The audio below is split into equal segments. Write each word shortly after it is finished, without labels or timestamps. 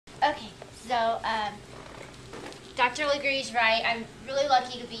Okay, so Dr. LeGrew's right. I'm really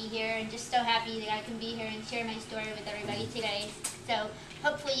lucky to be here and just so happy that I can be here and share my story with everybody today. So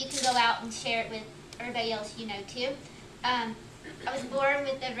hopefully you can go out and share it with everybody else you know too. I was born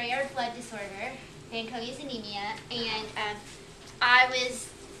with a rare blood disorder, Fanconi's anemia, and I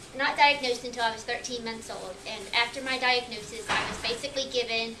was not diagnosed until I was 13 months old. And after my diagnosis, I was basically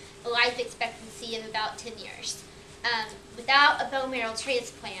given a life expectancy of about 10 years. Without a bone marrow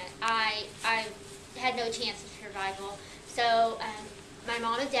transplant, I had no chance of survival. So my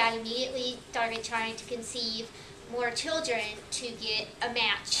mom and dad immediately started trying to conceive more children to get a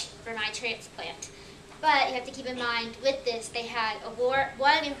match for my transplant. But you have to keep in mind, with this, they had a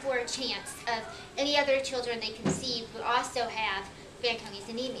 1 in 4 chance of any other children they conceived would also have Fanconi's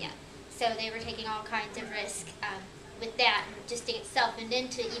anemia. So they were taking all kinds of risk with that, just in itself. And then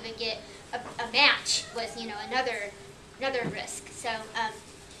to even get a match was, another risk. So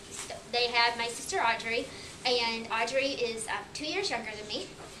they had my sister Audrey, and Audrey is 2 years younger than me.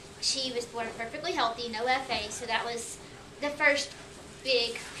 She was born perfectly healthy, no FA, so that was the first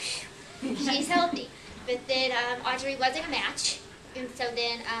big, she's healthy. But then Audrey wasn't a match, and so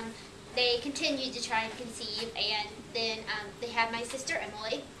then they continued to try and conceive, and then they had my sister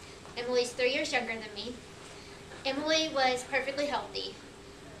Emily. Emily's 3 years younger than me. Emily was perfectly healthy,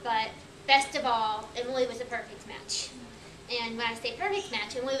 but best of all, Emily was a perfect match. And when I say perfect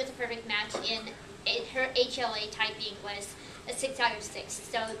match, Emily was a perfect match in her HLA typing was a 6 out of 6.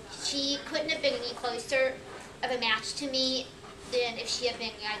 So she couldn't have been any closer of a match to me than if she had been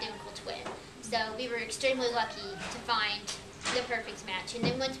an identical twin. So we were extremely lucky to find the perfect match. And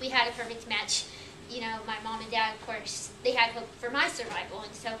then once we had a perfect match, my mom and dad, of course, they had hope for my survival.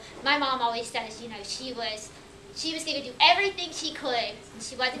 And so my mom always says, she was going to do everything she could, and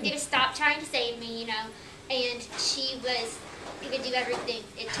she wasn't going to stop trying to save me, and she was going to do everything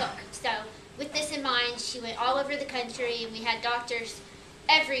it took. So with this in mind, she went all over the country, and we had doctors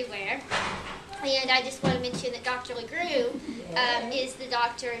everywhere. And I just want to mention that Dr. LeGrew is the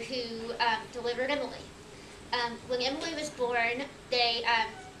doctor who delivered Emily. When Emily was born, they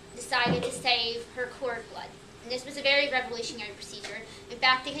decided to save her cord blood. And this was a very revolutionary procedure. In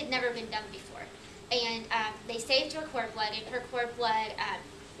fact, it had never been done before. And they saved her cord blood, and her cord blood,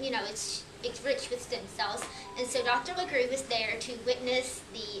 it's rich with stem cells. And so Dr. LeGrew was there to witness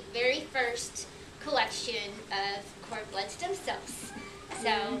the very first collection of cord blood stem cells.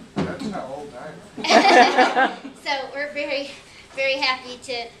 So that's how old I am. So we're very, very happy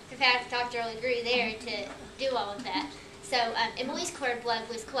to have Dr. LeGrew there to do all of that. So Emily's cord blood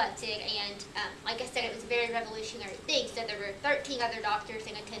was collected, and like I said, it was a very revolutionary thing. So there were 13 other doctors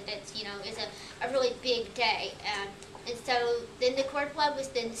in attendance. It was a really big day. And so then the cord blood was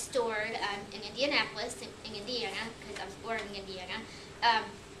then stored in Indianapolis, in Indiana, because I was born in Indiana.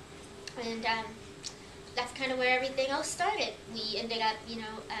 And that's kind of where everything else started. We ended up,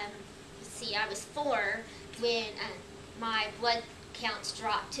 I was 4 when my blood counts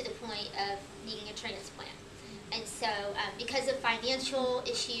dropped to the point of needing a transplant. And so because of financial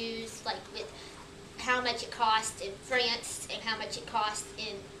issues, like with how much it costs in France and how much it costs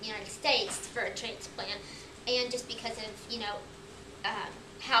in the United States for a transplant, and just because of,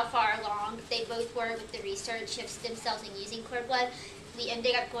 how far along they both were with the research of stem cells and using cord blood, we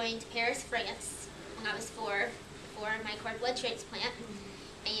ended up going to Paris, France when I was 4 for my cord blood transplant,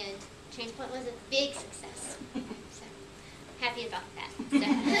 and transplant was a big success. So happy about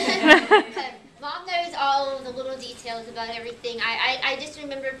that. Mom knows all of the little details about everything. I just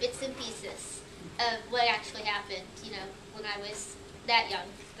remember bits and pieces of what actually happened, when I was that young.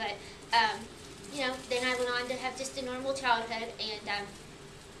 But, then I went on to have just a normal childhood, and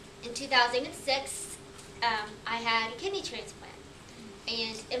in 2006, I had a kidney transplant.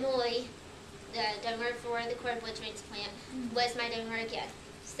 And Emily, the donor for the cord blood transplant, was my donor again.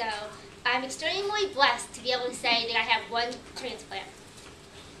 So I'm extremely blessed to be able to say that I have 1 transplant.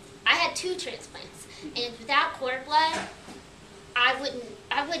 I had 2 transplants, and without cord blood, I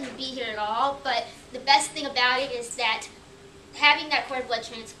wouldn't be here at all. But the best thing about it is that having that cord blood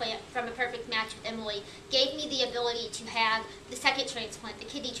transplant from a perfect match with Emily gave me the ability to have the second transplant, the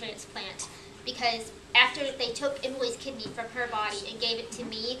kidney transplant, because after they took Emily's kidney from her body and gave it to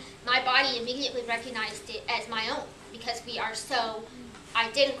me, my body immediately recognized it as my own, because we are so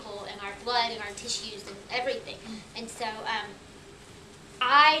identical in our blood and our tissues and everything. And so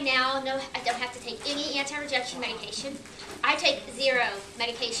I now know I don't have to take any anti-rejection medication. I take 0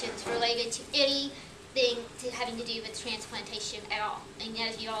 medications related to anything having to do with transplantation at all. And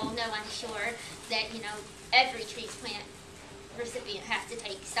as you all know, I'm sure that every transplant recipient has to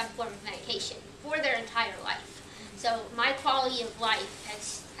take some form of medication for their entire life. So my quality of life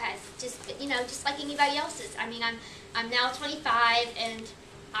has just like anybody else's. I mean, I'm now 25, and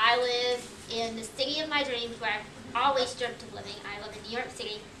I live in the city of my dreams where I've always dreamt of living. I live in New York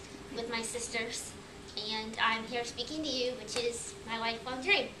City with my sisters, and I'm here speaking to you, which is my lifelong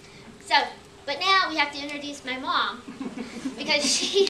dream. So, but now we have to introduce my mom, because she